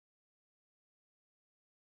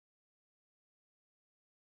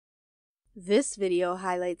This video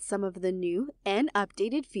highlights some of the new and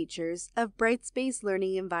updated features of Brightspace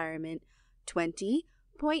Learning Environment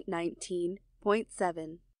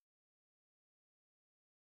 20.19.7.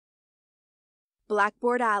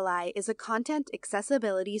 Blackboard Ally is a content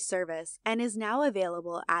accessibility service and is now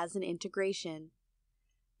available as an integration.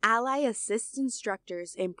 Ally assists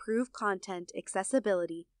instructors improve content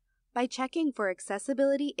accessibility by checking for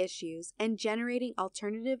accessibility issues and generating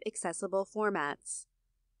alternative accessible formats.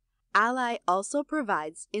 Ally also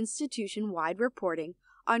provides institution-wide reporting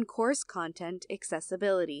on course content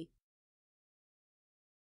accessibility.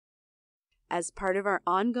 As part of our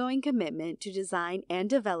ongoing commitment to design and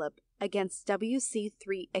develop against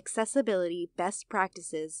WC3 accessibility best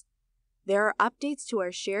practices, there are updates to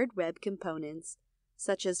our shared web components,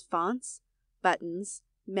 such as fonts, buttons,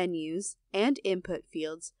 menus, and input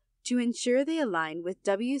fields, to ensure they align with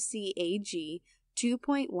WCAG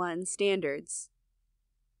 2.1 standards.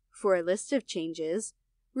 For a list of changes,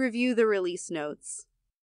 review the release notes.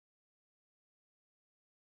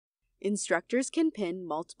 Instructors can pin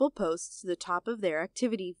multiple posts to the top of their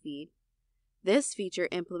activity feed. This feature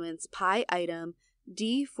implements PI item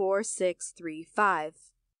D4635.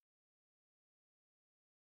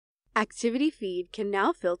 Activity feed can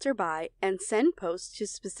now filter by and send posts to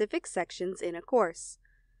specific sections in a course.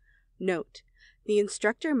 Note: the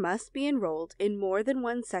instructor must be enrolled in more than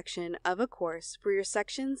one section of a course for your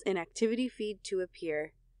sections in Activity Feed to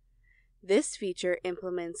appear. This feature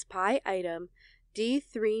implements PI item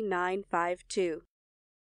D3952.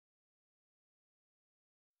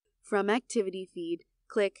 From Activity Feed,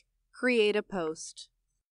 click Create a Post.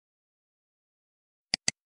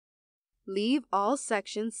 Leave all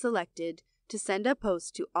sections selected to send a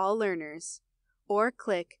post to all learners, or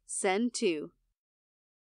click Send to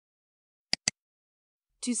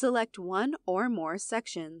select one or more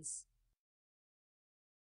sections.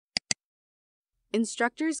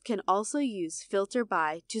 Instructors can also use Filter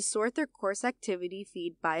By to sort their course activity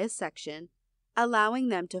feed by a section, allowing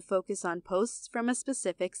them to focus on posts from a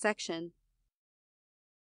specific section.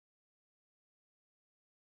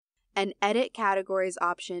 An Edit Categories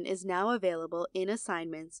option is now available in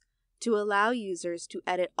assignments to allow users to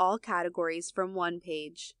edit all categories from one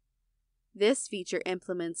page. This feature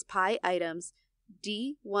implements PI items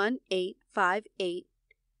D1858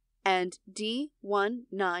 and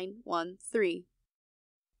D1913.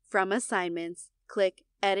 From Assignments, click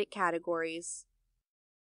Edit Categories.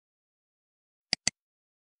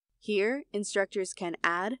 Here, instructors can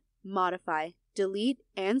add, modify, delete,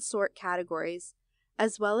 and sort categories,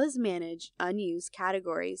 as well as manage unused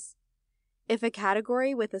categories. If a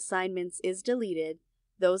category with assignments is deleted,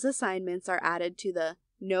 those assignments are added to the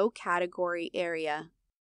No Category area.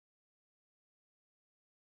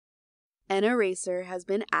 An eraser has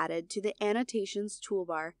been added to the Annotations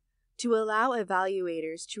toolbar to allow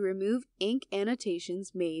evaluators to remove ink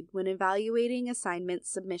annotations made when evaluating assignment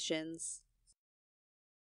submissions.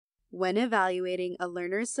 When evaluating a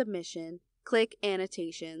learner's submission, click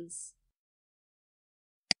Annotations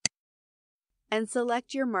and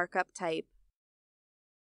select your markup type.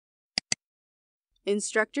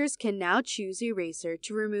 Instructors can now choose Eraser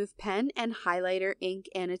to remove pen and highlighter ink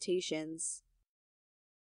annotations.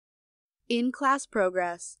 In class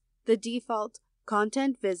progress, the default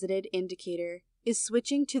Content Visited indicator is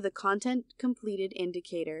switching to the Content Completed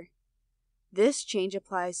indicator. This change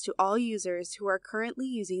applies to all users who are currently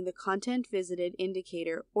using the Content Visited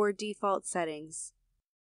indicator or default settings.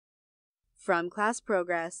 From class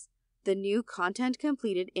progress, the new Content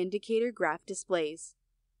Completed indicator graph displays.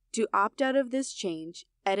 To opt out of this change,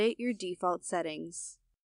 edit your default settings.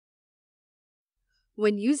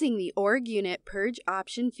 When using the Org Unit Purge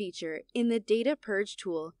option feature in the Data Purge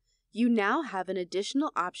tool, you now have an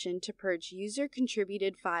additional option to purge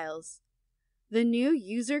user-contributed files. The new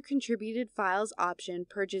User-Contributed Files option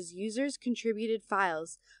purges users' contributed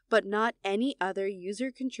files, but not any other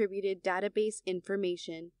user-contributed database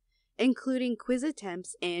information, including quiz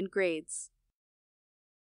attempts and grades.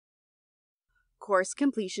 Course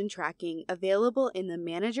completion tracking available in the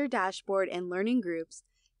Manager dashboard and learning groups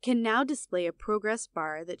can now display a progress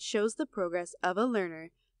bar that shows the progress of a learner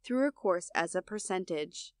through a course as a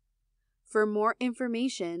percentage. For more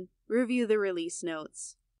information, review the release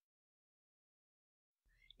notes.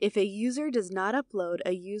 If a user does not upload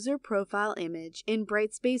a user profile image in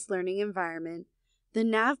Brightspace Learning Environment, the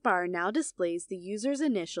Navbar now displays the user's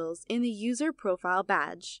initials in the user profile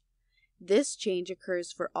badge. This change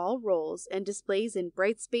occurs for all roles and displays in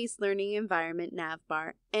Brightspace Learning Environment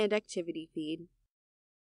Navbar and Activity Feed.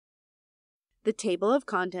 The table of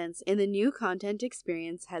contents in the new content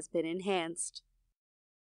experience has been enhanced.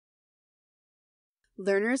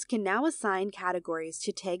 Learners can now assign categories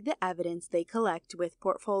to tag the evidence they collect with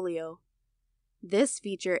Portfolio. This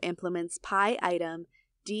feature implements PI item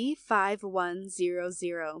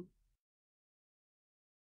D5100.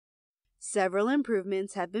 Several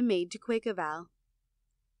improvements have been made to Quick Eval.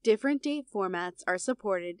 Different date formats are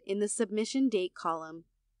supported in the submission date column.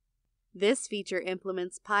 This feature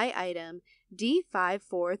implements PI item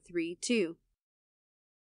D5432.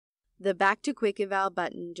 The Back to Quick Eval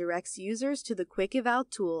button directs users to the Quick Eval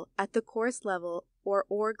tool at the course level or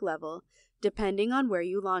org level, depending on where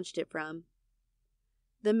you launched it from.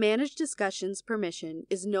 The Manage Discussions permission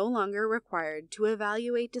is no longer required to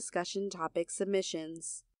evaluate discussion topic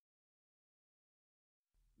submissions.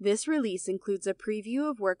 This release includes a preview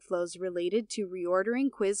of workflows related to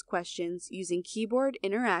reordering quiz questions using keyboard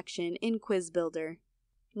interaction in Quiz Builder.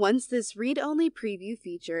 Once this read-only preview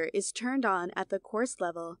feature is turned on at the course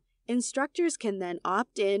level, instructors can then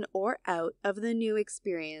opt in or out of the new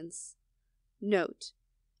experience. Note: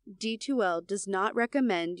 D2L does not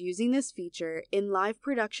recommend using this feature in live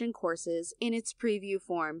production courses in its preview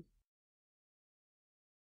form.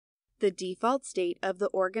 The default state of the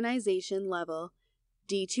organization level,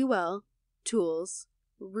 D2L, Tools,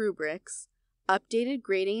 Rubrics, Updated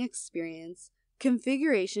Grading Experience,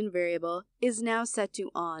 configuration variable is now set to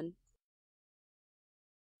On.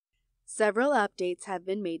 Several updates have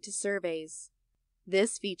been made to surveys.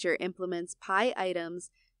 This feature implements PI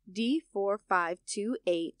items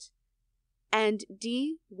D4528 and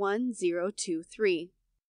D1023.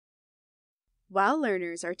 While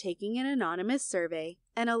learners are taking an anonymous survey,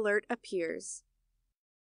 an alert appears.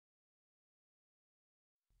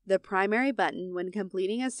 The primary button when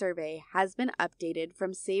completing a survey has been updated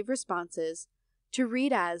from Save Responses to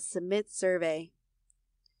read as Submit Survey.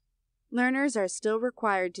 Learners are still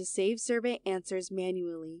required to save survey answers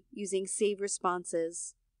manually using Save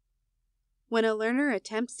Responses. When a learner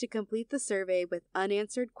attempts to complete the survey with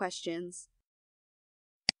unanswered questions,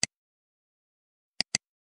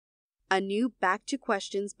 a new Back to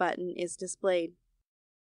Questions button is displayed.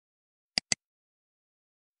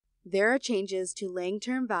 There are changes to lang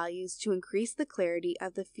term values to increase the clarity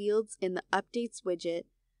of the fields in the Updates widget,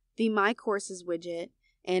 the My Courses widget,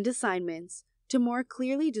 and assignments to more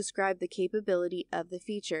clearly describe the capability of the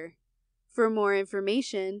feature. For more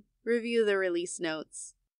information, review the release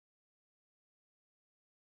notes.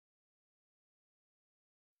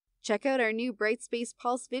 Check out our new Brightspace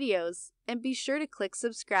Pulse videos and be sure to click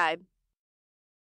subscribe.